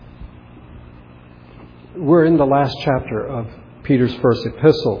We're in the last chapter of Peter's first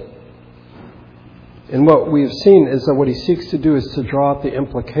epistle. And what we've seen is that what he seeks to do is to draw out the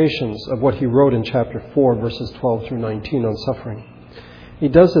implications of what he wrote in chapter 4, verses 12 through 19 on suffering. He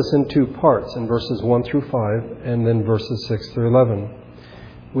does this in two parts, in verses 1 through 5 and then verses 6 through 11.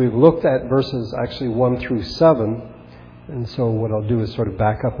 We've looked at verses actually 1 through 7, and so what I'll do is sort of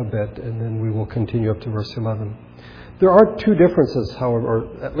back up a bit, and then we will continue up to verse 11. There are two differences, however,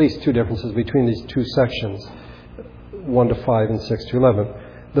 or at least two differences between these two sections, 1 to 5 and 6 to 11.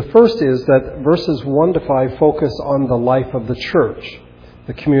 The first is that verses 1 to 5 focus on the life of the church,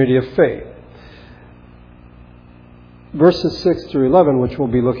 the community of faith. Verses 6 through 11, which we'll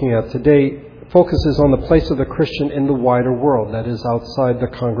be looking at today, focuses on the place of the Christian in the wider world, that is, outside the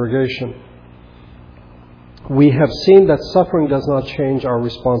congregation. We have seen that suffering does not change our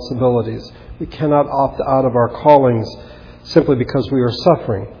responsibilities. We cannot opt out of our callings simply because we are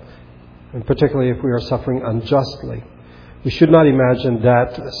suffering, and particularly if we are suffering unjustly. We should not imagine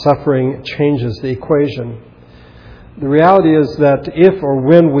that suffering changes the equation. The reality is that if or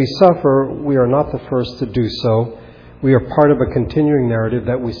when we suffer, we are not the first to do so. We are part of a continuing narrative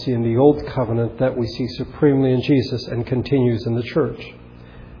that we see in the Old Covenant, that we see supremely in Jesus and continues in the church.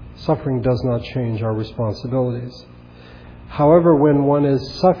 Suffering does not change our responsibilities. However, when one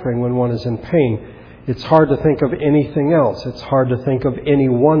is suffering, when one is in pain, it's hard to think of anything else. It's hard to think of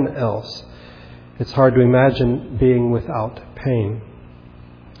anyone else. It's hard to imagine being without pain.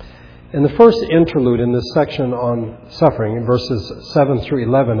 In the first interlude in this section on suffering, in verses 7 through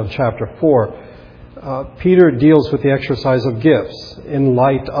 11 of chapter 4, Peter deals with the exercise of gifts in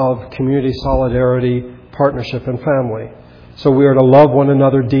light of community solidarity, partnership, and family. So we are to love one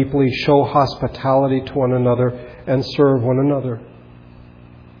another deeply, show hospitality to one another, and serve one another.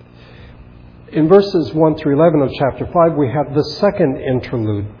 In verses 1 through 11 of chapter 5, we have the second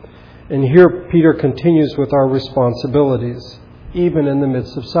interlude. And here Peter continues with our responsibilities, even in the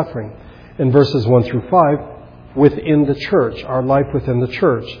midst of suffering. In verses 1 through 5, within the church, our life within the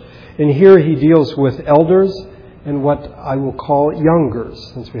church. And here he deals with elders and what I will call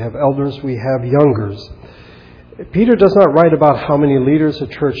youngers. Since we have elders, we have youngers. Peter does not write about how many leaders a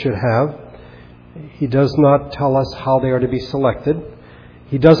church should have. He does not tell us how they are to be selected.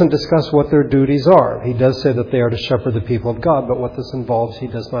 He doesn't discuss what their duties are. He does say that they are to shepherd the people of God, but what this involves, he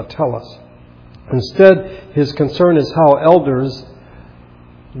does not tell us. Instead, his concern is how elders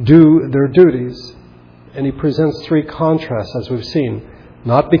do their duties. And he presents three contrasts, as we've seen.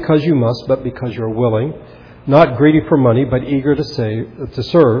 Not because you must, but because you're willing. Not greedy for money, but eager to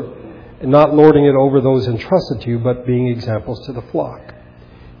serve. And not lording it over those entrusted to you, but being examples to the flock.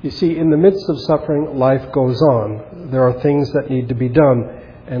 You see, in the midst of suffering, life goes on. There are things that need to be done,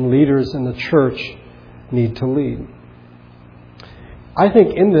 and leaders in the church need to lead. I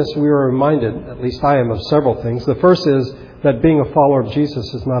think in this we are reminded, at least I am, of several things. The first is that being a follower of Jesus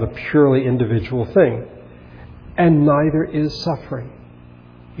is not a purely individual thing, and neither is suffering.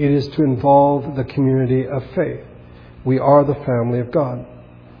 It is to involve the community of faith. We are the family of God.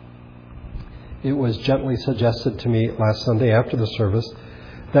 It was gently suggested to me last Sunday after the service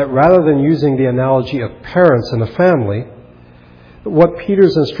that rather than using the analogy of parents in a family, what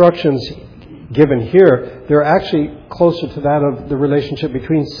Peter's instructions given here, they're actually closer to that of the relationship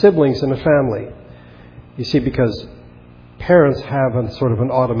between siblings in a family. You see, because parents have a sort of an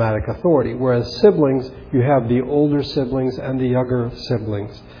automatic authority, whereas siblings, you have the older siblings and the younger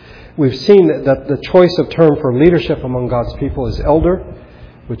siblings. We've seen that the choice of term for leadership among God's people is elder,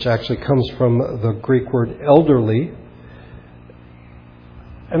 which actually comes from the Greek word elderly.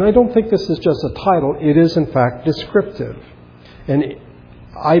 And I don't think this is just a title. It is, in fact, descriptive. And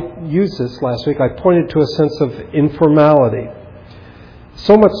I used this last week. I pointed to a sense of informality.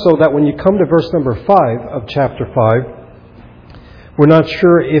 So much so that when you come to verse number 5 of chapter 5, we're not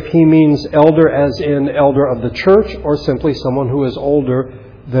sure if he means elder as in elder of the church or simply someone who is older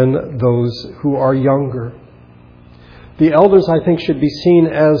than those who are younger. The elders, I think, should be seen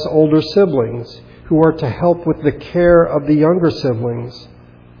as older siblings who are to help with the care of the younger siblings.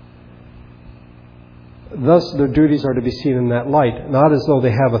 Thus, their duties are to be seen in that light, not as though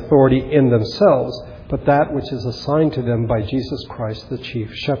they have authority in themselves, but that which is assigned to them by Jesus Christ, the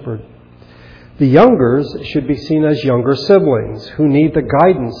chief shepherd. The youngers should be seen as younger siblings who need the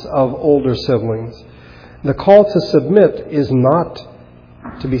guidance of older siblings. The call to submit is not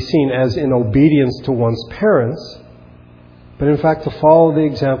to be seen as in obedience to one's parents, but in fact to follow the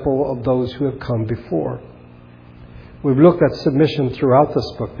example of those who have come before. We've looked at submission throughout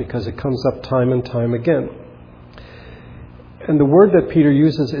this book because it comes up time and time again. And the word that Peter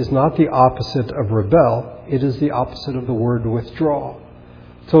uses is not the opposite of rebel. It is the opposite of the word withdraw.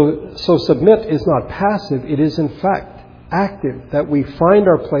 So submit is not passive, it is in fact active, that we find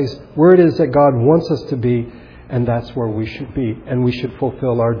our place where it is that God wants us to be, and that's where we should be, and we should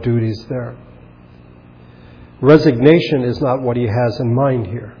fulfill our duties there. Resignation is not what he has in mind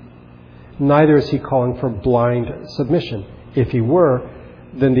here. Neither is he calling for blind submission. If he were,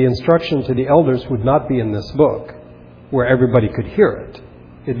 then the instruction to the elders would not be in this book, where everybody could hear it.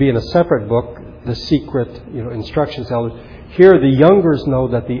 It'd be in a separate book, the secret, instructions to elders. Here, the youngers know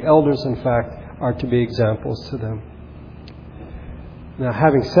that the elders, in fact, are to be examples to them. Now,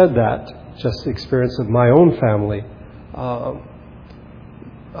 having said that, just the experience of my own family,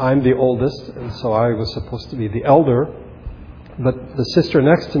 I'm the oldest, and so I was supposed to be the elder. But the sister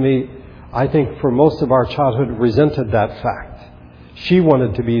next to me, I think for most of our childhood, resented that fact. She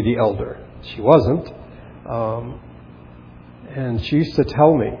wanted to be the elder. She wasn't. And she used to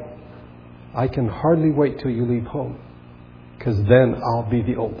tell me, I can hardly wait till you leave home, because then I'll be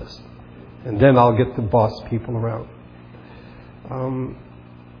the oldest. And then I'll get to boss people around.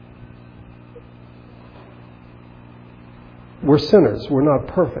 We're sinners. We're not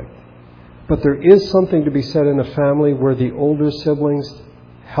perfect. But there is something to be said in a family where the older siblings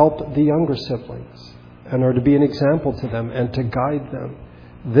help the younger siblings and are to be an example to them and to guide them.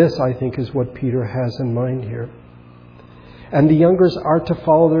 This, I think, is what Peter has in mind here. And the youngers are to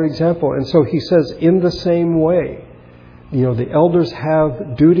follow their example. And so he says, in the same way, the elders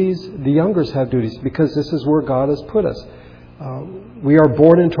have duties, the youngers have duties, because this is where God has put us. We are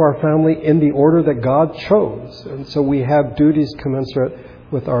born into our family in the order that God chose. And so we have duties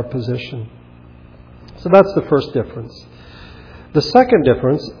commensurate with our position. So that's the first difference. The second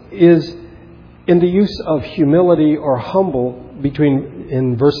difference is in the use of humility or humble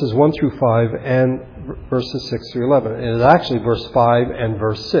in verses 1 through 5 and verses 6 through 11. It is actually verse 5 and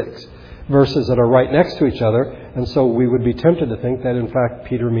verse 6, verses that are right next to each other, and so we would be tempted to think that in fact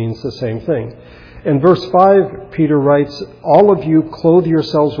Peter means the same thing. In verse 5, Peter writes, all of you clothe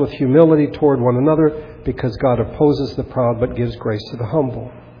yourselves with humility toward one another, because God opposes the proud but gives grace to the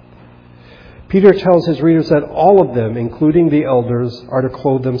humble. Peter tells his readers that all of them, including the elders, are to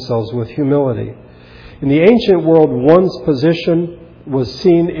clothe themselves with humility. In the ancient world, one's position was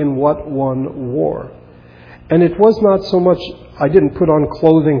seen in what one wore. And it was not so much, I didn't put on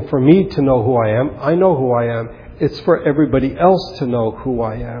clothing for me to know who I am. I know who I am. It's for everybody else to know who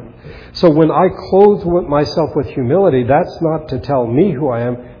I am. So when I clothe myself with humility, that's not to tell me who I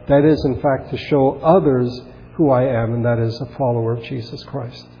am. That is, in fact, to show others who I am, and that is a follower of Jesus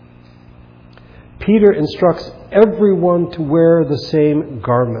Christ. Peter instructs everyone to wear the same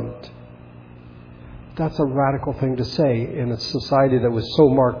garment. That's a radical thing to say in a society that was so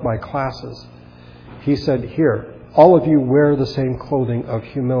marked by classes. He said, here, all of you wear the same clothing of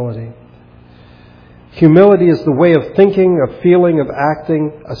humility. Humility is the way of thinking, of feeling, of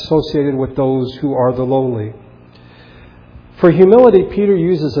acting associated with those who are the lowly. For humility, Peter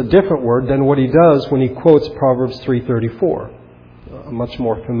uses a different word than what he does when he quotes Proverbs 3:34, a much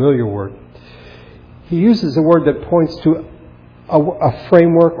more familiar word. He uses a word that points to a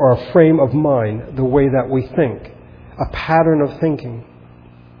framework or a frame of mind, the way that we think, a pattern of thinking.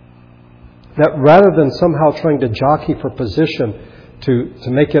 That rather than somehow trying to jockey for position to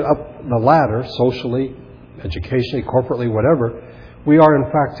make it up the ladder, socially, educationally, corporately, whatever, we are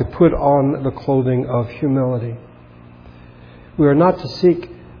in fact to put on the clothing of humility. We are not to seek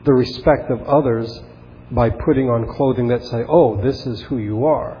the respect of others by putting on clothing that say, oh, this is who you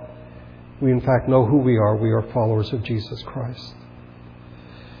are. We in fact know who we are. We are followers of Jesus Christ.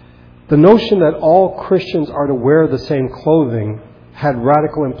 The notion that all Christians are to wear the same clothing had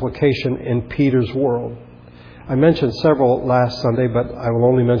radical implication in Peter's world. I mentioned several last Sunday, but I will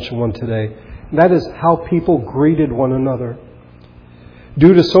only mention one today. And that is how people greeted one another.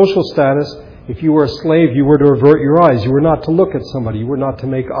 Due to social status, if you were a slave, you were to avert your eyes. You were not to look at somebody. You were not to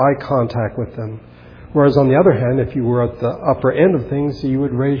make eye contact with them. Whereas on the other hand, if you were at the upper end of things, you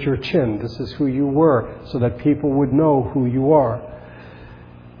would raise your chin. This is who you were, so that people would know who you are.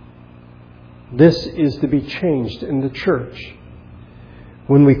 This is to be changed in the church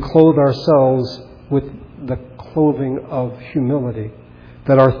when we clothe ourselves with the clothing of humility,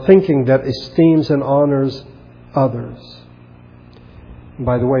 that are thinking that esteems and honors others. And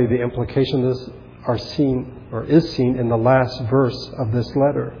by the way, the implication of this is seen in the last verse of this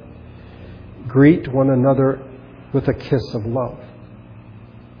letter. Greet one another with a kiss of love.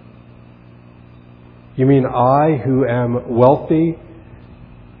 You mean I, who am wealthy,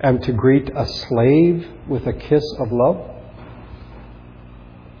 am to greet a slave with a kiss of love?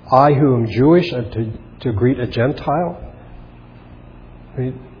 I, who am Jewish, am to greet a Gentile? I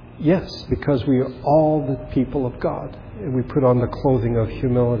mean, Yes, because we are all the people of God, and we put on the clothing of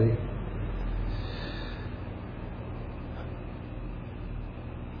humility.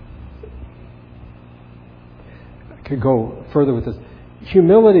 I could go further with this.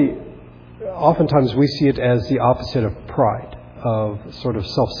 Humility, oftentimes we see it as the opposite of pride, of sort of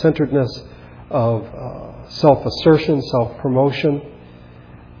self-centeredness, of self-assertion, self-promotion.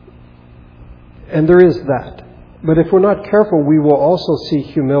 And there is that. But if we're not careful, we will also see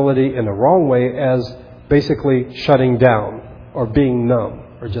humility in a wrong way as basically shutting down or being numb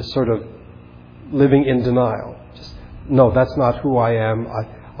or just sort of living in denial. Just, no, that's not who I am.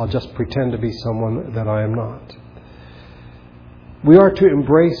 I'll just pretend to be someone that I am not. We are to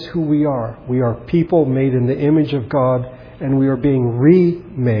embrace who we are. We are people made in the image of God, and we are being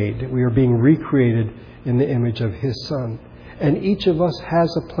remade. We are being recreated in the image of His Son. And each of us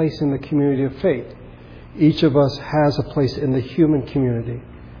has a place in the community of faith. Each of us has a place in the human community,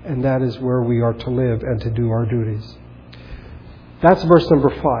 and that is where we are to live and to do our duties. That's verse number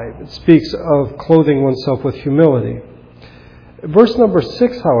 5. It speaks of clothing oneself with humility. Verse number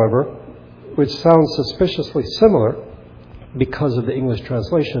 6, however, which sounds suspiciously similar because of the English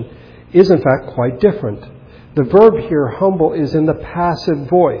translation, is in fact quite different. The verb here, humble, is in the passive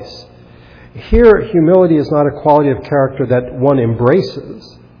voice. Here, humility is not a quality of character that one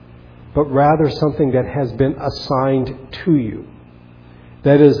embraces, but rather something that has been assigned to you.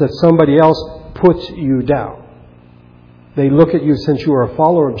 That is, that somebody else puts you down. They look at you since you are a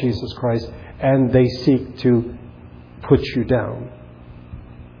follower of Jesus Christ, and they seek to put you down.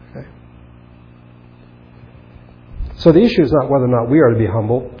 Okay. So the issue is not whether or not we are to be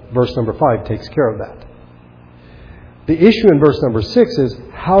humble. Verse number 5 takes care of that. The issue in verse number 6 is,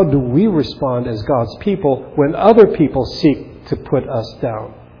 how do we respond as God's people when other people seek to put us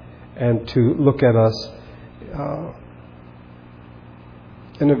down and to look at us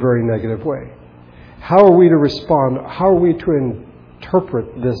in a very negative way? How are we to respond? How are we to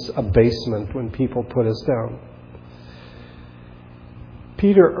interpret this abasement when people put us down?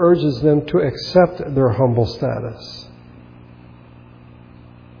 Peter urges them to accept their humble status.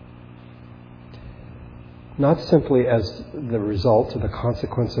 Not simply as the result of the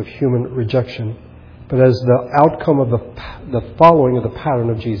consequence of human rejection, but as the outcome of the following of the pattern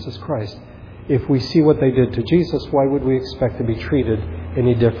of Jesus Christ. If we see what they did to Jesus, why would we expect to be treated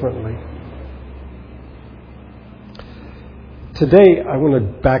any differently? Today, I want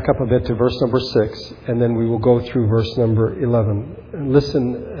to back up a bit to verse number 6, and then we will go through verse number 11. And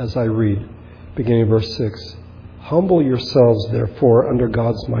listen as I read, beginning of verse 6. Humble yourselves, therefore, under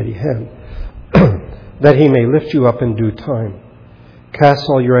God's mighty hand, that He may lift you up in due time. Cast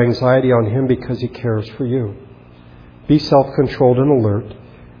all your anxiety on Him because He cares for you. Be self-controlled and alert.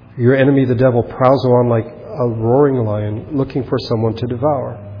 Your enemy, the devil, prowls around like a roaring lion, looking for someone to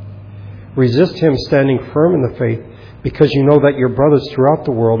devour. Resist him, standing firm in the faith, because you know that your brothers throughout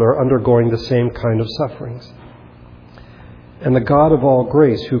the world are undergoing the same kind of sufferings. And the God of all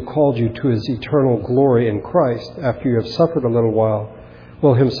grace, who called you to His eternal glory in Christ, after you have suffered a little while,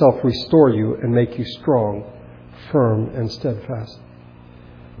 will Himself restore you and make you strong, firm, and steadfast.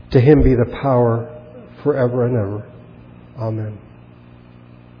 To Him be the power forever and ever. Amen.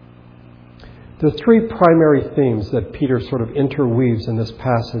 There are three primary themes that Peter sort of interweaves in this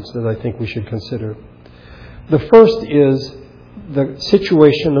passage that I think we should consider. The first is the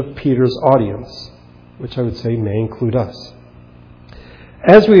situation of Peter's audience, which I would say may include us.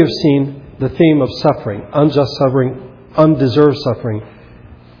 As we have seen, the theme of suffering, unjust suffering, undeserved suffering,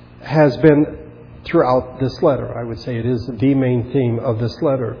 has been throughout this letter. I would say it is the main theme of this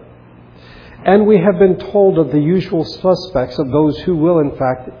letter. And we have been told of the usual suspects of those who will in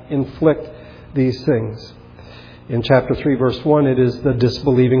fact inflict these things. In chapter 3, verse 1, it is the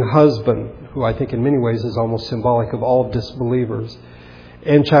disbelieving husband, who I think in many ways is almost symbolic of all disbelievers.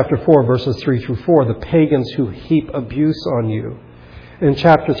 In chapter 4, verses 3 through 4, the pagans who heap abuse on you. In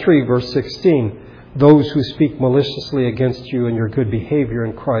chapter 3, verse 16, those who speak maliciously against you and your good behavior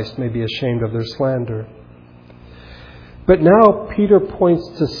in Christ may be ashamed of their slander. But now Peter points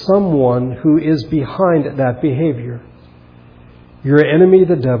to someone who is behind that behavior. Your enemy,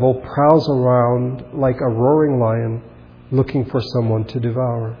 the devil, prowls around like a roaring lion looking for someone to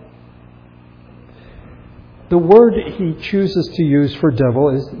devour. The word he chooses to use for devil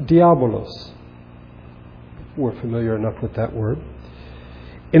is diabolos. We're familiar enough with that word.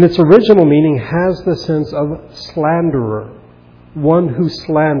 In its original meaning, has the sense of slanderer, one who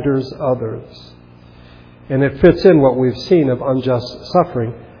slanders others. And it fits in what we've seen of unjust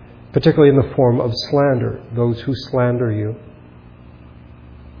suffering, particularly in the form of slander, those who slander you.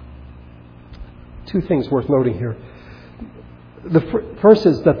 Two things worth noting here. The first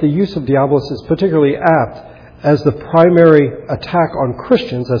is that the use of diabolos is particularly apt, as the primary attack on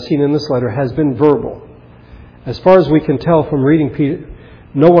Christians, as seen in this letter, has been verbal. As far as we can tell from reading Peter,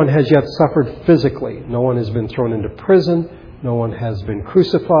 no one has yet suffered physically. No one has been thrown into prison. No one has been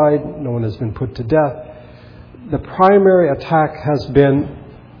crucified. No one has been put to death. The primary attack has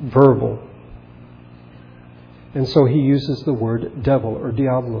been verbal. And so he uses the word devil or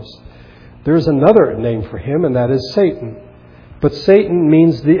diabolos. There is another name for him, and that is Satan. But Satan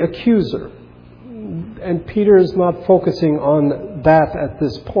means the accuser. And Peter is not focusing on that at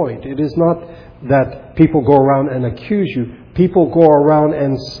this point. It is not that people go around and accuse you. People go around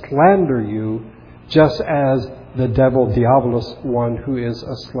and slander you, just as the devil, diabolos, one who is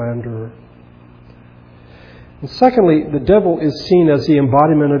a slanderer. And secondly, the devil is seen as the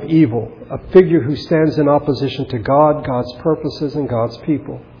embodiment of evil, a figure who stands in opposition to God, God's purposes, and God's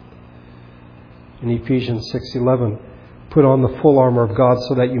people. In Ephesians 6:11, put on the full armor of God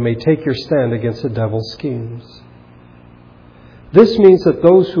so that you may take your stand against the devil's schemes. This means that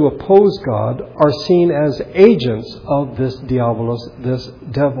those who oppose God are seen as agents of this diabolos, this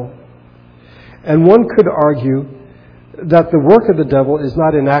devil. And one could argue that the work of the devil is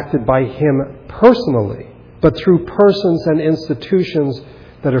not enacted by him personally, but through persons and institutions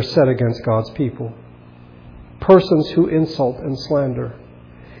that are set against God's people. Persons who insult and slander.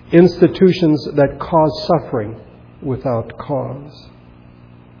 Institutions that cause suffering without cause.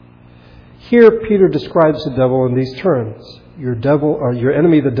 Here Peter describes the devil in these terms. Your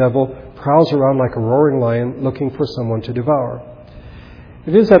enemy, the devil, prowls around like a roaring lion looking for someone to devour.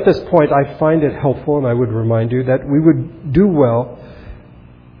 It is at this point I find it helpful, and I would remind you that we would do well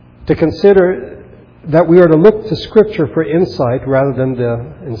to consider that we are to look to Scripture for insight rather than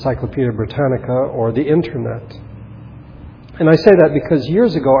the Encyclopedia Britannica or the Internet. And I say that because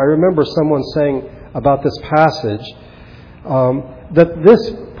years ago I remember someone saying about this passage that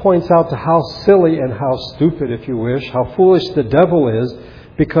this points out to how silly and how stupid, if you wish, how foolish the devil is,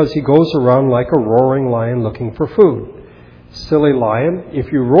 because he goes around like a roaring lion looking for food. Silly lion,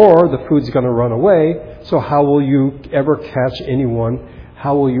 if you roar, the food's going to run away, so how will you ever catch anyone?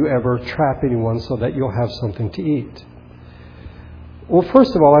 How will you ever trap anyone so that you'll have something to eat? Well,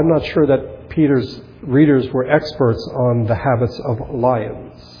 first of all, I'm not sure that Peter's readers were experts on the habits of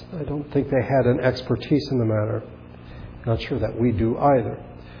lions. I don't think they had an expertise in the matter. Not sure that we do either.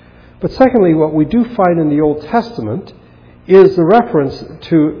 But secondly, what we do find in the Old Testament is the reference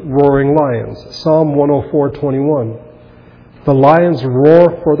to roaring lions. Psalm 104:21. The lions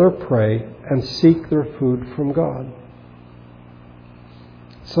roar for their prey and seek their food from God.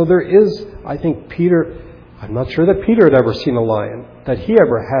 So there is, I think Peter, I'm not sure that Peter had ever seen a lion, that he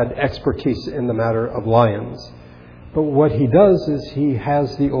ever had expertise in the matter of lions. But what he does is he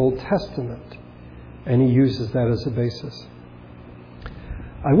has the Old Testament, and he uses that as a basis.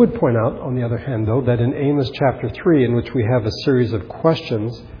 I would point out, on the other hand, though, that in Amos chapter 3, in which we have a series of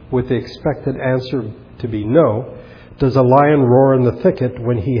questions with the expected answer to be no, does a lion roar in the thicket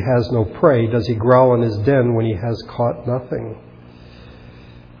when he has no prey? Does he growl in his den when he has caught nothing?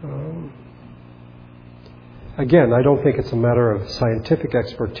 Again, I don't think it's a matter of scientific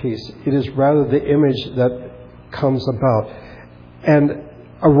expertise. It is rather the image that comes about. And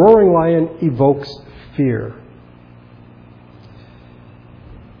a roaring lion evokes fear.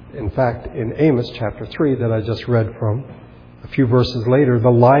 In fact, in Amos chapter 3 that I just read from, a few verses later, the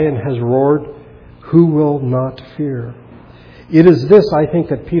lion has roared, who will not fear? It is this, I think,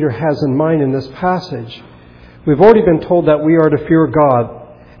 that Peter has in mind in this passage. We've already been told that we are to fear God,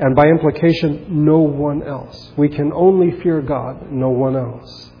 and by implication, no one else. We can only fear God, no one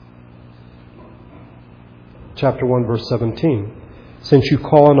else. Chapter 1, verse 17. Since you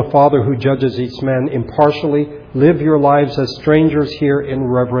call on a Father who judges each man impartially, live your lives as strangers here in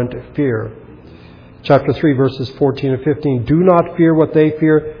reverent fear. Chapter 3, verses 14 and 15. Do not fear what they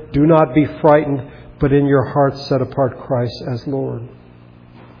fear. Do not be frightened, but in your hearts set apart Christ as Lord.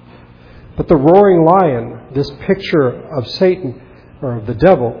 But the roaring lion, this picture of Satan, or of the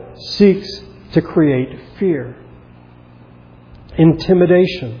devil, seeks to create fear.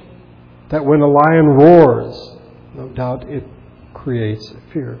 Intimidation. That when a lion roars, no doubt it creates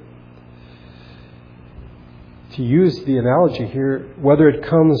fear. To use the analogy here, whether it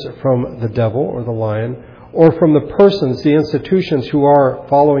comes from the devil or the lion, or from the persons, the institutions who are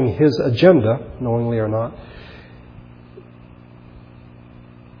following his agenda, knowingly or not,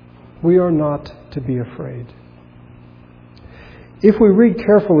 we are not to be afraid. If we read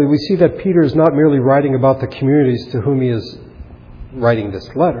carefully, we see that Peter is not merely writing about the communities to whom he is writing this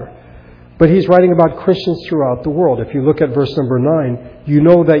letter, But he's writing about Christians throughout the world. If you look at verse number 9, you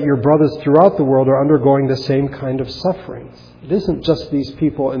know that your brothers throughout the world are undergoing the same kind of sufferings. It isn't just these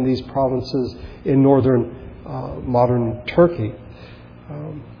people in these provinces in northern modern Turkey.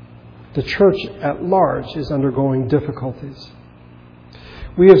 The church at large is undergoing difficulties.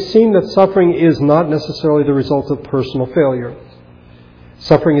 We have seen that suffering is not necessarily the result of personal failure.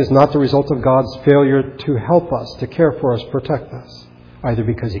 Suffering is not the result of God's failure to help us, to care for us, protect us, either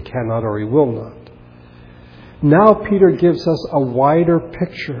because He cannot or He will not. Now Peter gives us a wider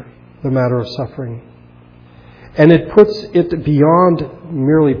picture of the matter of suffering. And it puts it beyond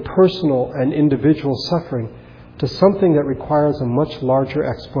merely personal and individual suffering to something that requires a much larger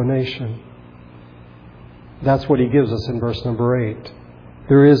explanation. That's what he gives us in verse number 8.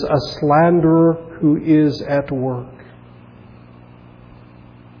 There is a slanderer who is at work.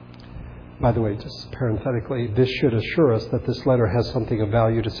 By the way, just parenthetically, this should assure us that this letter has something of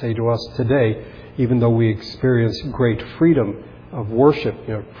value to say to us today, even though we experience great freedom of worship,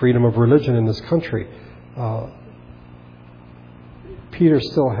 freedom of religion in this country. Peter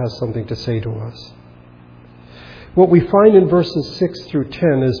still has something to say to us. What we find in verses 6 through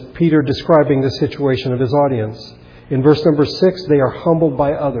 10 is Peter describing the situation of his audience. In verse number 6, they are humbled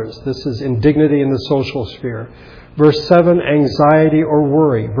by others. This is indignity in the social sphere. Verse 7, anxiety or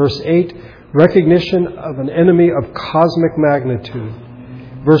worry. Verse 8, recognition of an enemy of cosmic magnitude.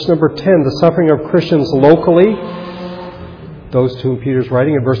 Verse number 10, the suffering of Christians locally, those to whom Peter's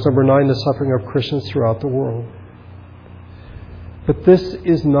writing. And verse number 9, the suffering of Christians throughout the world. But this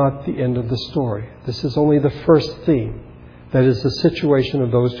is not the end of the story. This is only the first theme. That is the situation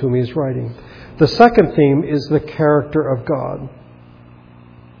of those to whom he's writing. The second theme is the character of God.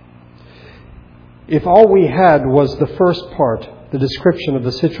 If all we had was the first part, the description of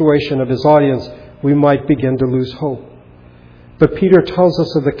the situation of his audience, we might begin to lose hope. But Peter tells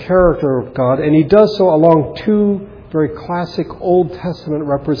us of the character of God, and he does so along two very classic Old Testament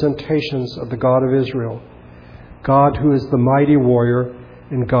representations of the God of Israel. God who is the mighty warrior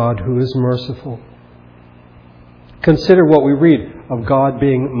and God who is merciful. Consider what we read of God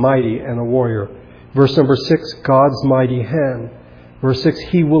being mighty and a warrior. Verse number 6, God's mighty hand. Verse 6,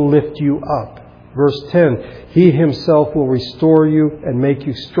 He will lift you up. Verse 10, He Himself will restore you and make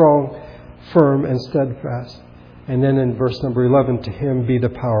you strong, firm, and steadfast. And then in verse number 11, to Him be the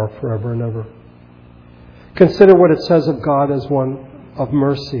power forever and ever. Consider what it says of God as one of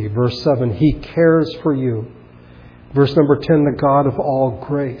mercy. Verse 7, He cares for you. Verse number 10, the God of all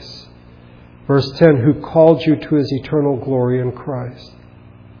grace. Verse 10, who called you to His eternal glory in Christ.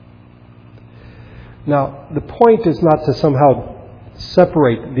 Now, the point is not to somehow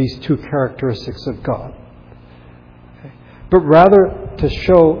separate these two characteristics of God, but rather to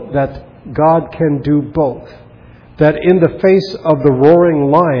show that God can do both. That in the face of the roaring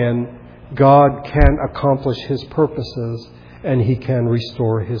lion, God can accomplish His purposes and He can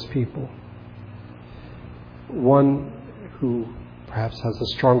restore His people. One who perhaps has a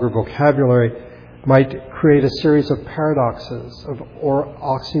stronger vocabulary might create a series of paradoxes or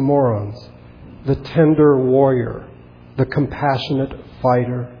oxymorons. The tender warrior, the compassionate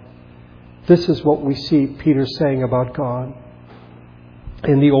fighter. This is what we see Peter saying about God.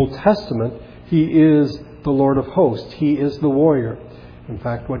 In the Old Testament, He is the Lord of hosts. He is the warrior. In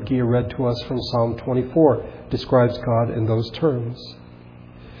fact, what Gia read to us from Psalm 24 describes God in those terms.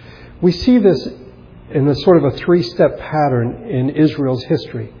 We see this in a sort of a three-step pattern in Israel's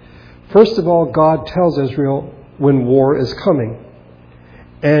history. First of all, God tells Israel when war is coming.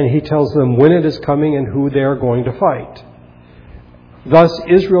 And He tells them when it is coming and who they are going to fight. Thus,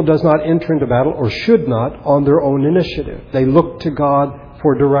 Israel does not enter into battle, or should not, on their own initiative. They look to God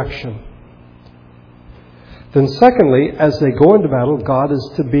for direction. Then secondly, as they go into battle, God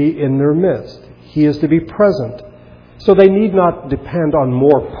is to be in their midst. He is to be present. So they need not depend on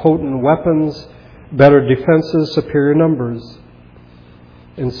more potent weapons, better defenses, superior numbers.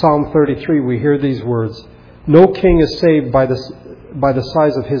 In Psalm 33, we hear these words, no king is saved by the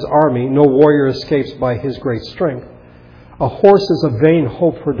size of his army, no warrior escapes by his great strength. A horse is a vain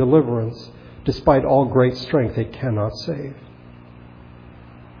hope for deliverance. Despite all great strength, it cannot save.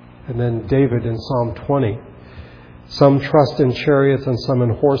 And then David in Psalm 20, some trust in chariots and some in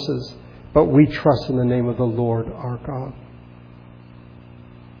horses, but we trust in the name of the Lord our God.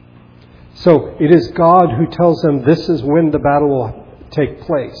 So it is God who tells them this is when the battle will take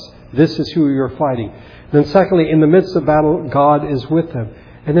place. This is who you're fighting. Then secondly, in the midst of battle, God is with them.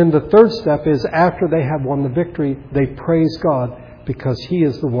 And then the third step is after they have won the victory, they praise God because He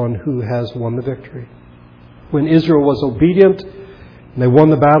is the one who has won the victory. When Israel was obedient and they won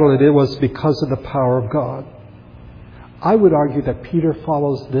the battle, it was because of the power of God. I would argue that Peter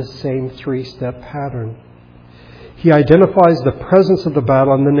follows this same three-step pattern. He identifies the presence of the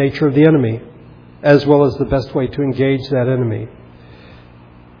battle and the nature of the enemy, as well as the best way to engage that enemy.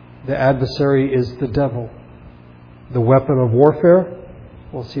 The adversary is the devil. The weapon of warfare,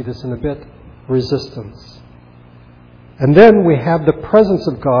 we'll see this in a bit, resistance. And then we have the presence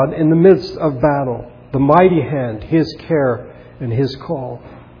of God in the midst of battle, the mighty hand, His care, and His call.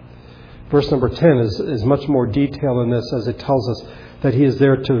 Verse number 10 is much more detailed in this, as it tells us that He is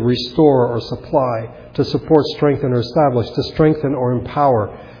there to restore or supply, to support, strengthen, or establish, to strengthen or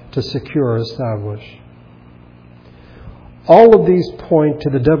empower, to secure or establish. All of these point to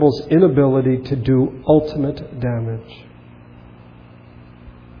the devil's inability to do ultimate damage.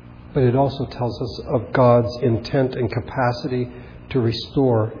 But it also tells us of God's intent and capacity to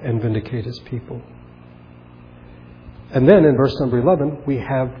restore and vindicate His people. And then in verse number 11, we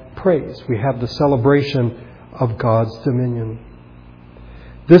have praise. We have the celebration of God's dominion.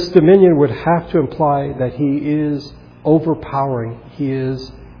 This dominion would have to imply that He is overpowering. He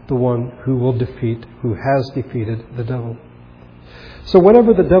is the one who will defeat, who has defeated the devil. So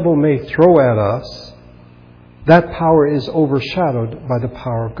whatever the devil may throw at us, that power is overshadowed by the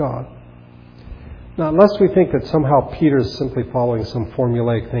power of God. Now, unless we think that somehow Peter is simply following some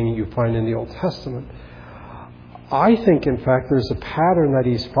formulaic thing you find in the Old Testament, I think, in fact, there's a pattern that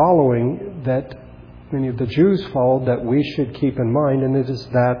he's following that many of the Jews followed that we should keep in mind, and it is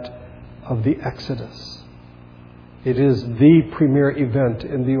that of the Exodus. It is the premier event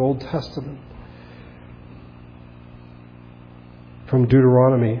in the Old Testament. From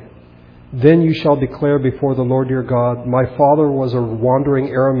Deuteronomy, "Then you shall declare before the Lord your God, my father was a wandering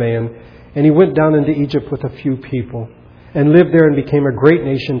Aramaean, and he went down into Egypt with a few people, and lived there and became a great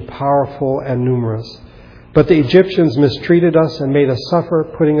nation, powerful and numerous. But the Egyptians mistreated us and made us suffer,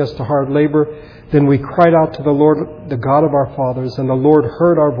 putting us to hard labor. Then we cried out to the Lord, the God of our fathers, and the Lord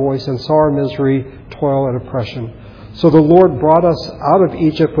heard our voice and saw our misery, toil, and oppression. So the Lord brought us out of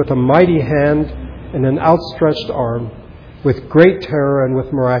Egypt with a mighty hand and an outstretched arm, with great terror and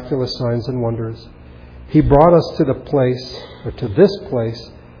with miraculous signs and wonders. He brought us to this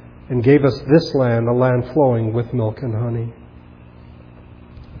place, and gave us this land, a land flowing with milk and honey."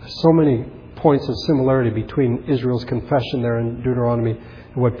 There's so many points of similarity between Israel's confession there in Deuteronomy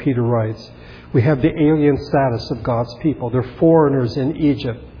and what Peter writes. We have the alien status of God's people. They're foreigners in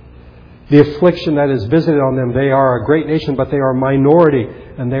Egypt. The affliction that is visited on them, they are a great nation, but they are a minority,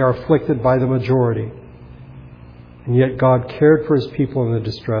 and they are afflicted by the majority. And yet God cared for His people in the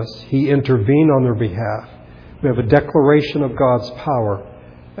distress. He intervened on their behalf. We have a declaration of God's power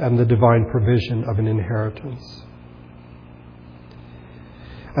and the divine provision of an inheritance.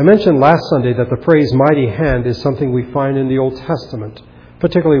 I mentioned last Sunday that the phrase mighty hand is something we find in the Old Testament,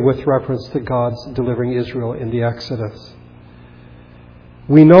 particularly with reference to God's delivering Israel in the Exodus.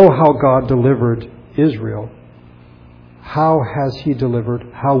 We know how God delivered Israel. How has He delivered?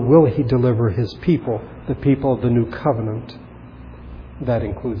 How will He deliver His people, the people of the new covenant? That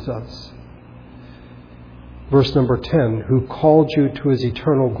includes us. Verse number 10, who called you to His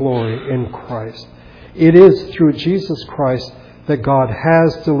eternal glory in Christ. It is through Jesus Christ that God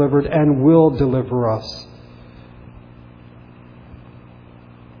has delivered and will deliver us.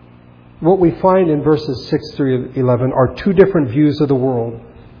 What we find in verses 6 through 11 are two different views of the world.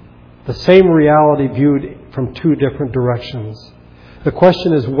 The same reality viewed from two different directions. The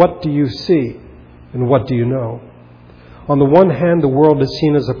question is, what do you see and what do you know? On the one hand, the world is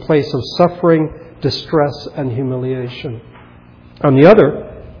seen as a place of suffering, distress, and humiliation. On the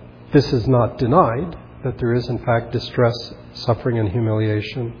other, this is not denied, that there is in fact distress, suffering, and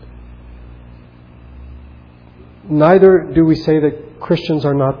humiliation. Neither do we say that Christians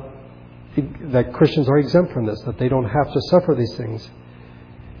are exempt from this, that they don't have to suffer these things.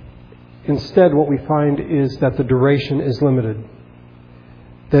 Instead, what we find is that the duration is limited,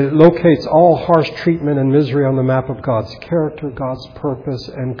 that it locates all harsh treatment and misery on the map of God's character, God's purpose,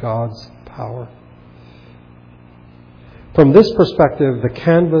 and God's power. From this perspective, the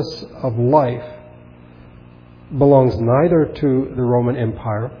canvas of life belongs neither to the Roman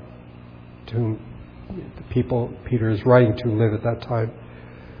Empire, to whom the people Peter is writing to live at that time,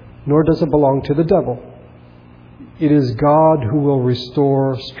 nor does it belong to the devil. It is God who will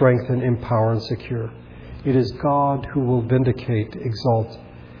restore, strengthen, empower, and secure. It is God who will vindicate, exalt,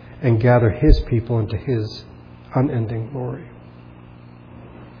 and gather His people into His unending glory.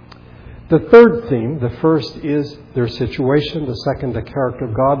 The third theme, the first is their situation, the second, the character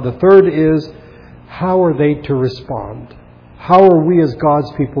of God. The third is, how are they to respond? How are we as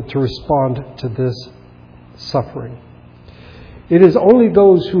God's people to respond to this suffering? It is only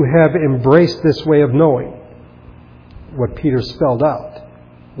those who have embraced this way of knowing, what Peter spelled out,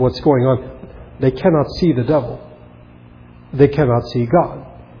 what's going on. They cannot see the devil. They cannot see God.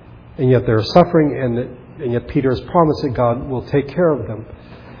 And yet they're suffering, and yet Peter has promised that God will take care of them.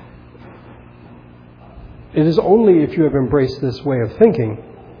 It is only if you have embraced this way of thinking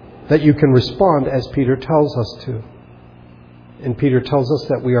that you can respond as Peter tells us to. And Peter tells us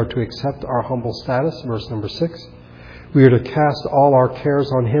that we are to accept our humble status, verse number 6. We are to cast all our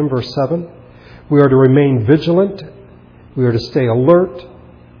cares on Him, verse 7. We are to remain vigilant. We are to stay alert.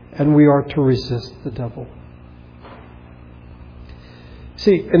 And we are to resist the devil.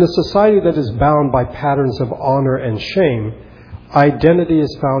 See, in a society that is bound by patterns of honor and shame, identity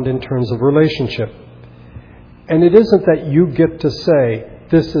is found in terms of relationship. And it isn't that you get to say,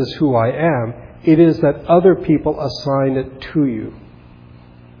 this is who I am. It is that other people assign it to you.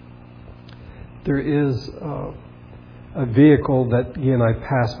 There is a vehicle that he and I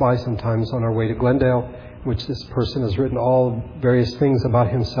pass by sometimes on our way to Glendale, which this person has written all various things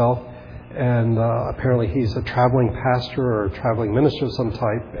about himself. And apparently he's a traveling pastor or a traveling minister of some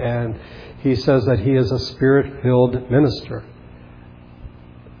type. And he says that he is a Spirit-filled minister.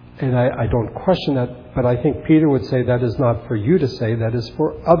 And I don't question that, but I think Peter would say that is not for you to say, that is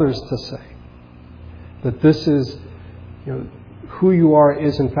for others to say. That this is, who you are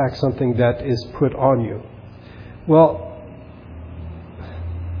is in fact something that is put on you. Well,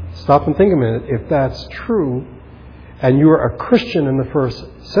 stop and think a minute. If that's true, and you are a Christian in the first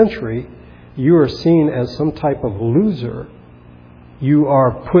century, you are seen as some type of loser. You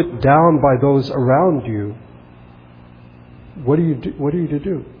are put down by those around you. What are you to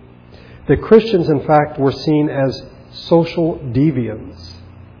do? The Christians, in fact, were seen as social deviants.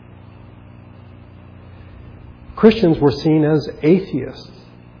 Christians were seen as atheists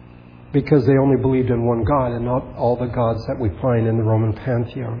because they only believed in one God and not all the gods that we find in the Roman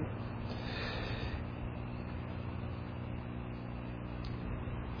pantheon.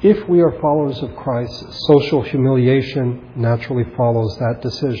 If we are followers of Christ, social humiliation naturally follows that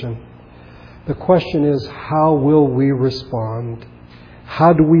decision. The question is, how will we respond?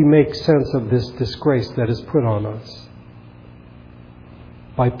 How do we make sense of this disgrace that is put on us?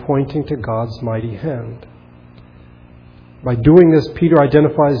 By pointing to God's mighty hand. By doing this, Peter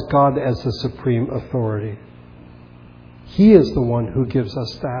identifies God as the supreme authority. He is the one who gives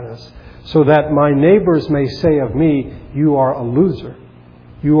us status, so that my neighbors may say of me, you are a loser.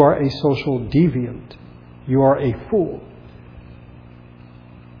 You are a social deviant. You are a fool.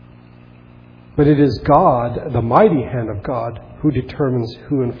 But it is God, the mighty hand of God, who determines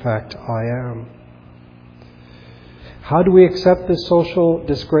who in fact I am. How do we accept this social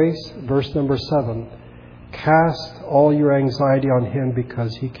disgrace? Verse number 7. Cast all your anxiety on Him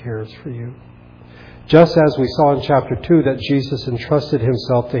because He cares for you. Just as we saw in chapter 2 that Jesus entrusted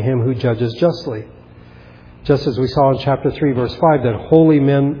Himself to Him who judges justly. Just as we saw in chapter 3, verse 5, that holy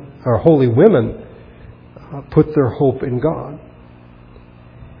men or holy women put their hope in God.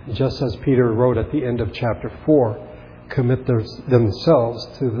 Just as Peter wrote at the end of chapter 4, commit themselves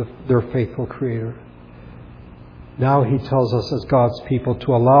to their faithful Creator. Now he tells us as God's people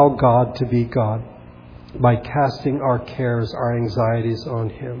to allow God to be God by casting our cares, our anxieties on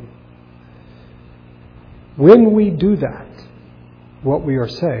Him. When we do that, what we are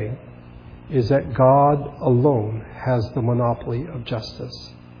saying is that God alone has the monopoly of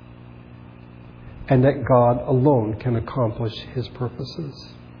justice, and that God alone can accomplish His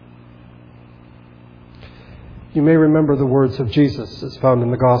purposes. You may remember the words of Jesus as found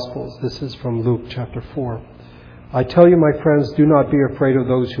in the Gospels. This is from Luke chapter 4. I tell you, my friends, do not be afraid of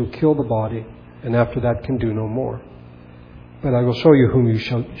those who kill the body, and after that can do no more. But I will show you whom you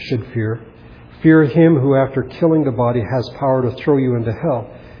should fear. Fear Him who after killing the body has power to throw you into hell.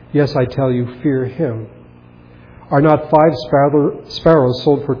 Yes, I tell you, fear Him. Are not 5 sparrows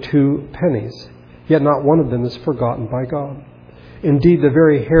sold for 2 pennies? Yet not one of them is forgotten by God. Indeed, the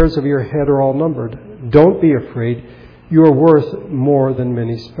very hairs of your head are all numbered. Don't be afraid. You are worth more than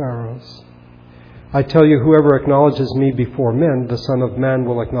many sparrows. I tell you, whoever acknowledges me before men, the Son of Man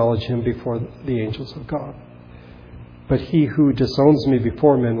will acknowledge him before the angels of God. But he who disowns me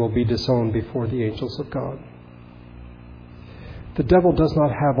before men will be disowned before the angels of God. The devil does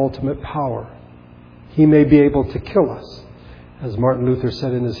not have ultimate power. He may be able to kill us. As Martin Luther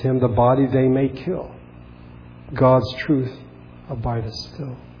said in his hymn, the body they may kill. God's truth abideth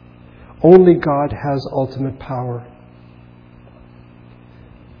still. Only God has ultimate power.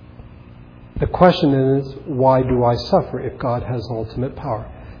 The question is, why do I suffer if God has ultimate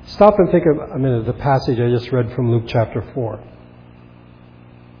power? Stop and think a minute of the passage I just read from Luke chapter 4.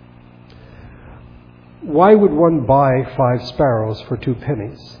 Why would one buy 5 sparrows for 2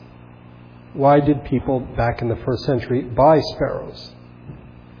 pennies? Why did people back in the first century buy sparrows?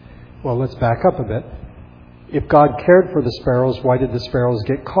 Well, let's back up a bit. If God cared for the sparrows, why did the sparrows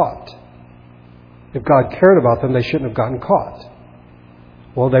get caught? If God cared about them, they shouldn't have gotten caught.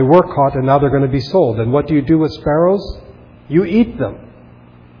 Well, they were caught and now they're going to be sold. And what do you do with sparrows? You eat them.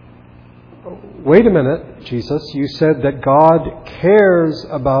 Wait a minute, Jesus. You said that God cares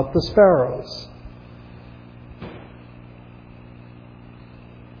about the sparrows.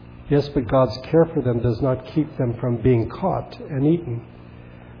 Yes, but God's care for them does not keep them from being caught and eaten.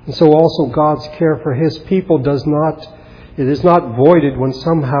 And so also God's care for His people is not voided when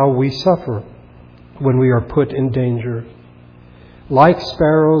somehow we suffer, when we are put in danger. Like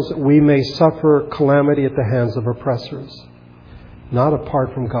sparrows, we may suffer calamity at the hands of oppressors, not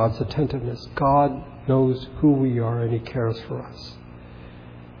apart from God's attentiveness. God knows who we are and He cares for us.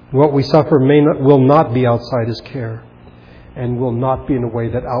 What we suffer will not be outside His care and will not be in a way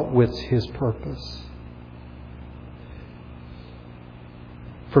that outwits His purpose.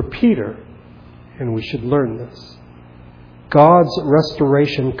 For Peter, and we should learn this, God's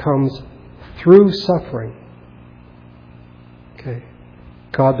restoration comes through suffering. Okay.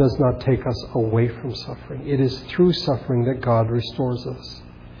 God does not take us away from suffering. It is through suffering that God restores us.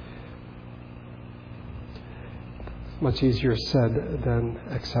 Much easier said than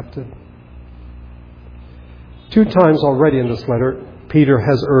accepted. 2 times already in this letter, Peter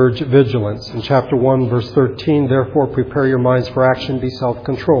has urged vigilance. In chapter 1, verse 13, therefore prepare your minds for action, be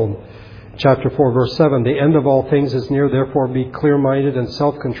self-controlled. Chapter 4, verse 7, the end of all things is near, therefore be clear-minded and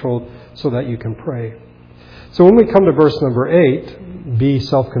self-controlled so that you can pray. So when we come to verse number 8, be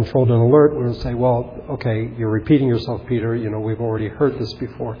self-controlled and alert, we're going to say, well, okay, you're repeating yourself, Peter. We've already heard this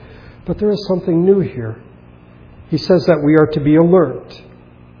before. But there is something new here. He says that we are to be alert.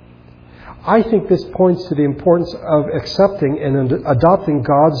 I think this points to the importance of accepting and adopting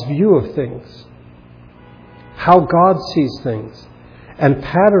God's view of things, how God sees things, and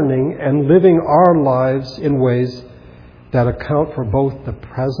patterning and living our lives in ways that account for both the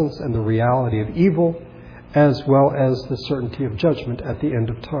presence and the reality of evil, as well as the certainty of judgment at the end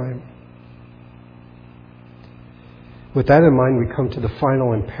of time. With that in mind, we come to the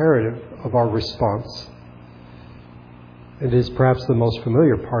final imperative of our response. It is perhaps the most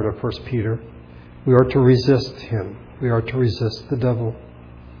familiar part of 1 Peter. We are to resist him. We are to resist the devil.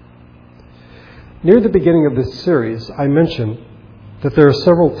 Near the beginning of this series, I mentioned that there are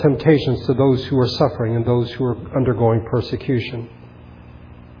several temptations to those who are suffering and those who are undergoing persecution.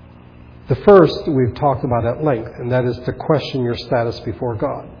 The first we've talked about at length, and that is to question your status before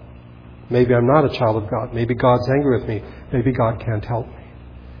God. Maybe I'm not a child of God. Maybe God's angry with me. Maybe God can't help me.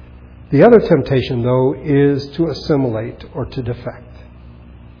 The other temptation, though, is to assimilate or to defect.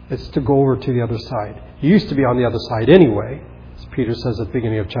 It's to go over to the other side. You used to be on the other side anyway, as Peter says at the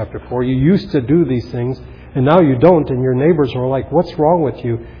beginning of chapter 4. You used to do these things, and now you don't, and your neighbors are like, what's wrong with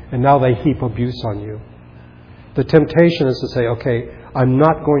you? And now they heap abuse on you. The temptation is to say, okay, I'm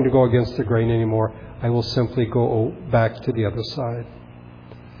not going to go against the grain anymore. I will simply go back to the other side.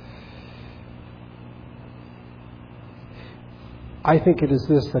 I think it is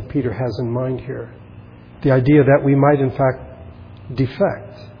this that Peter has in mind here. The idea that we might in fact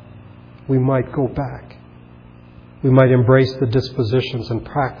defect. We might go back. We might embrace the dispositions and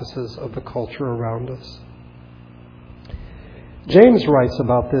practices of the culture around us. James writes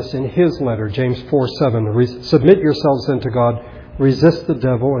about this in his letter, James 4:7. Submit yourselves then to God. Resist the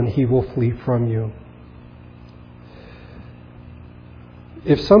devil and he will flee from you.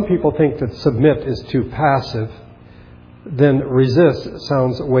 If some people think that submit is too passive, then resist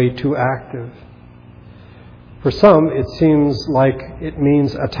sounds way too active. For some, it seems like it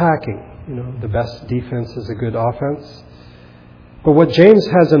means attacking. The best defense is a good offense. But what James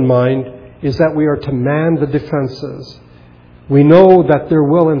has in mind is that we are to man the defenses. We know that there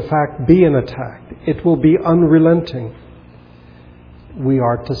will in fact be an attack. It will be unrelenting. We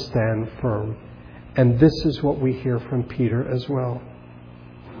are to stand firm. And this is what we hear from Peter as well.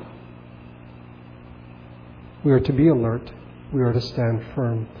 We are to be alert. We are to stand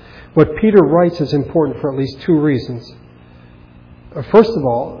firm. What Peter writes is important for at least 2 reasons. First of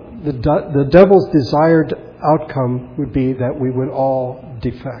all, the devil's desired outcome would be that we would all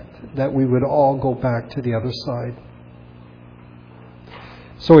defect, that we would all go back to the other side.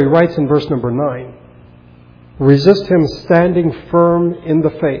 So he writes in verse number 9, resist him standing firm in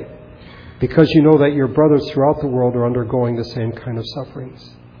the faith, because you know that your brothers throughout the world are undergoing the same kind of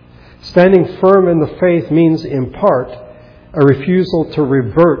sufferings. Standing firm in the faith means, in part, a refusal to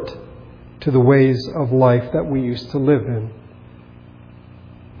revert to the ways of life that we used to live in,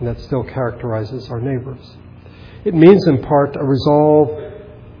 and that still characterizes our neighbors. It means, in part, a resolve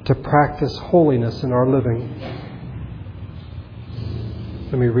to practice holiness in our living.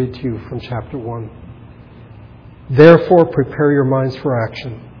 Let me read to you from chapter 1. Therefore, prepare your minds for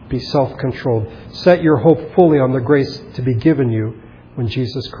action. Be self-controlled. Set your hope fully on the grace to be given you when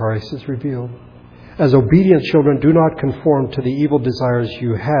Jesus Christ is revealed. As obedient children, do not conform to the evil desires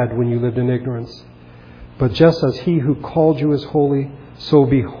you had when you lived in ignorance. But just as He who called you is holy, so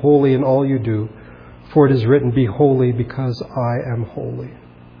be holy in all you do. For it is written, be holy because I am holy.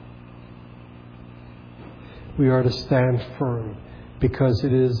 We are to stand firm because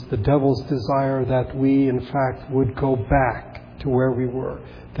it is the devil's desire that we, in fact, would go back to where we were,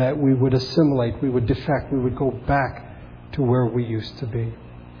 that we would assimilate, we would defect, we would go back to where we used to be.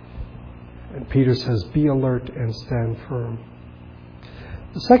 And Peter says, be alert and stand firm.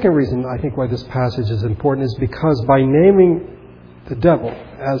 The second reason I think why this passage is important is because by naming the devil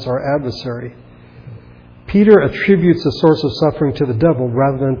as our adversary, Peter attributes the source of suffering to the devil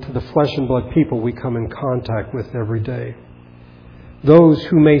rather than to the flesh and blood people we come in contact with every day. Those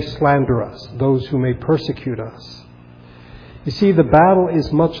who may slander us, those who may persecute us. You see, the battle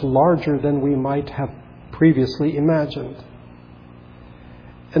is much larger than we might have previously imagined.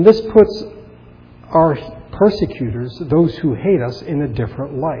 And this puts our persecutors, those who hate us, in a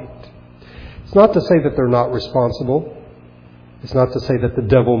different light. It's not to say that they're not responsible. It's not to say that the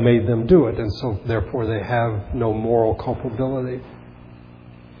devil made them do it, and so therefore they have no moral culpability.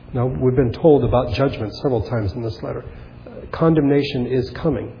 No, we've been told about judgment several times in this letter. Condemnation is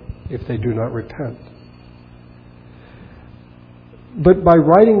coming if they do not repent. But by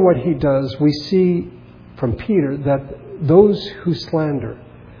writing what he does, we see from Peter that those who slander,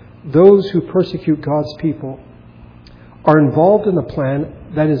 those who persecute God's people, are involved in a plan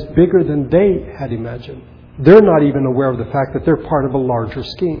that is bigger than they had imagined. They're not even aware of the fact that they're part of a larger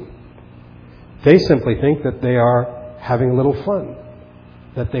scheme. They simply think that they are having a little fun,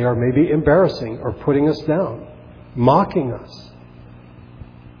 that they are maybe embarrassing or putting us down, mocking us.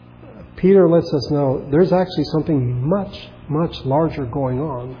 Peter lets us know there's actually something much, much larger going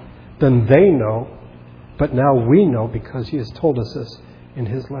on than they know, but now we know because he has told us this in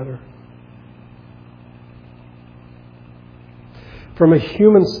his letter. From a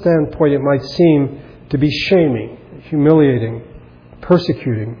human standpoint, it might seem to be shaming, humiliating,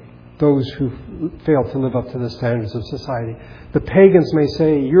 persecuting those who fail to live up to the standards of society. The pagans may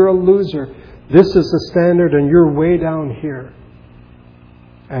say, you're a loser. This is the standard and you're way down here.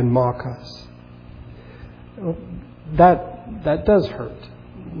 And mock us. That does hurt.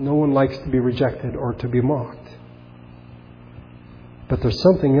 No one likes to be rejected or to be mocked. But there's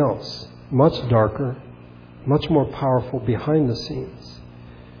something else, much darker, much more powerful behind the scenes,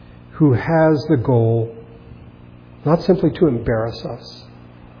 who has the goal not simply to embarrass us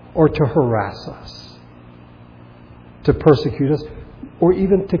or to harass us, to persecute us, or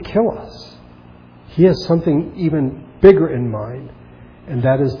even to kill us. He has something even bigger in mind, and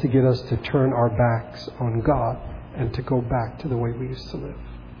that is to get us to turn our backs on God and to go back to the way we used to live.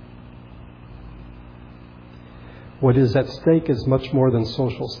 What is at stake is much more than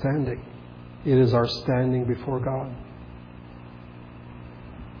social standing. It is our standing before God.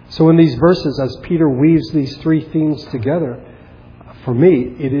 So in these verses, as Peter weaves these three themes together, for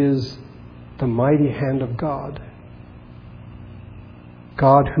me, it is the mighty hand of God.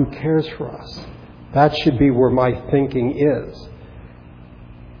 God who cares for us. That should be where my thinking is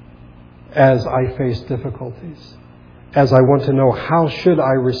as I face difficulties, as I want to know how should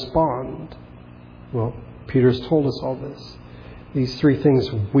I respond. Well, Peter's told us all this. These three things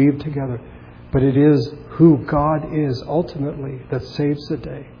weave together. But it is who God is ultimately that saves the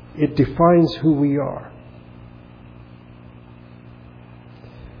day. It defines who we are.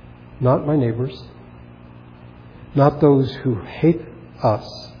 Not my neighbors. Not those who hate us.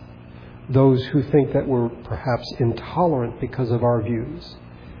 Those who think that we're perhaps intolerant because of our views.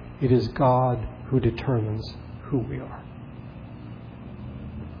 It is God who determines who we are.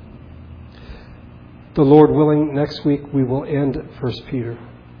 The Lord willing, next week we will end 1 Peter.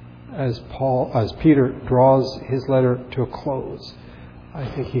 As Peter draws his letter to a close, I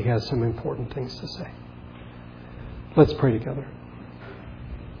think he has some important things to say. Let's pray together.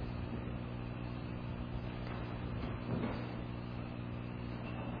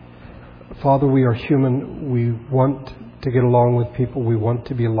 Father, we are human. We want to get along with people. We want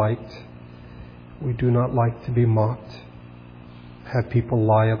to be liked. We do not like to be mocked, have people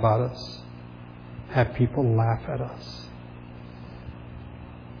lie about us, have people laugh at us.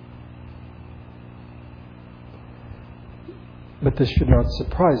 But this should not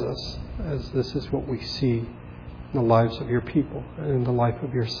surprise us, as this is what we see in the lives of your people and in the life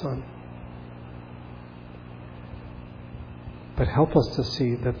of your Son. But help us to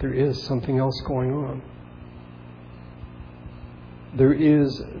see that there is something else going on. There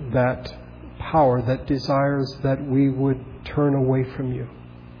is that power that desires that we would turn away from you,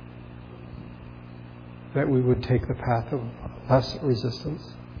 that we would take the path of less resistance.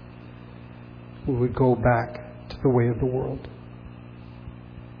 We would go back to the way of the world.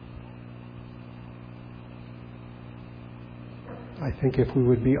 I think if we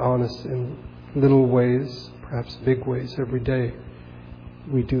would be honest in little ways, perhaps big ways every day,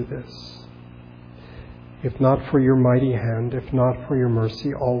 we do this. If not for your mighty hand, if not for your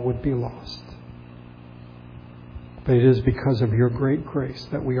mercy, all would be lost. But it is because of your great grace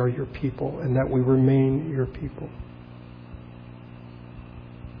that we are your people and that we remain your people.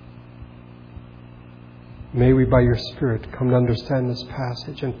 May we, by your Spirit, come to understand this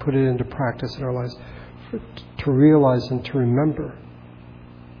passage and put it into practice in our lives, to realize and to remember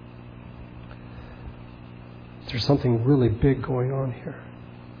there's something really big going on here.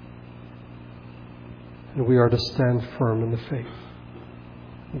 And we are to stand firm in the faith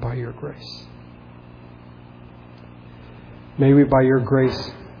by your grace. May we, by your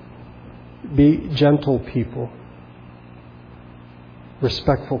grace, be gentle people,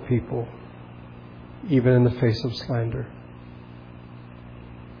 respectful people, even in the face of slander.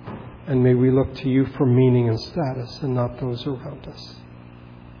 And may we look to you for meaning and status and not those around us.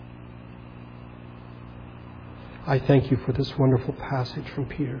 I thank you for this wonderful passage from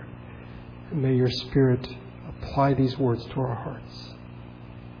Peter. And may your Spirit apply these words to our hearts.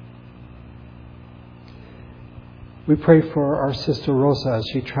 We pray for our sister Rosa as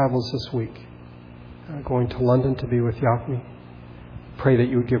she travels this week, going to London to be with Yakni. Pray that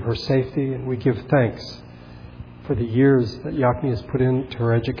you would give her safety, and we give thanks for the years that Yakni has put into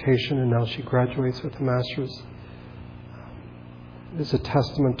her education, and now she graduates with a master's. It is a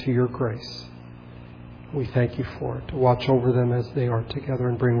testament to your grace. We thank you for it. To watch over them as they are together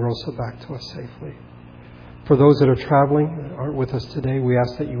and bring Rosa back to us safely. For those that are traveling, that aren't with us today, we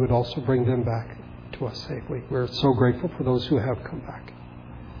ask that you would also bring them back to us safely. We're so grateful for those who have come back.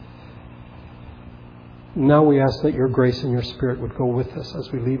 Now we ask that your grace and your Spirit would go with us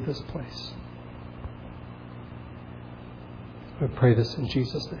as we leave this place. We pray this in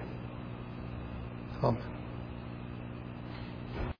Jesus' name. Amen.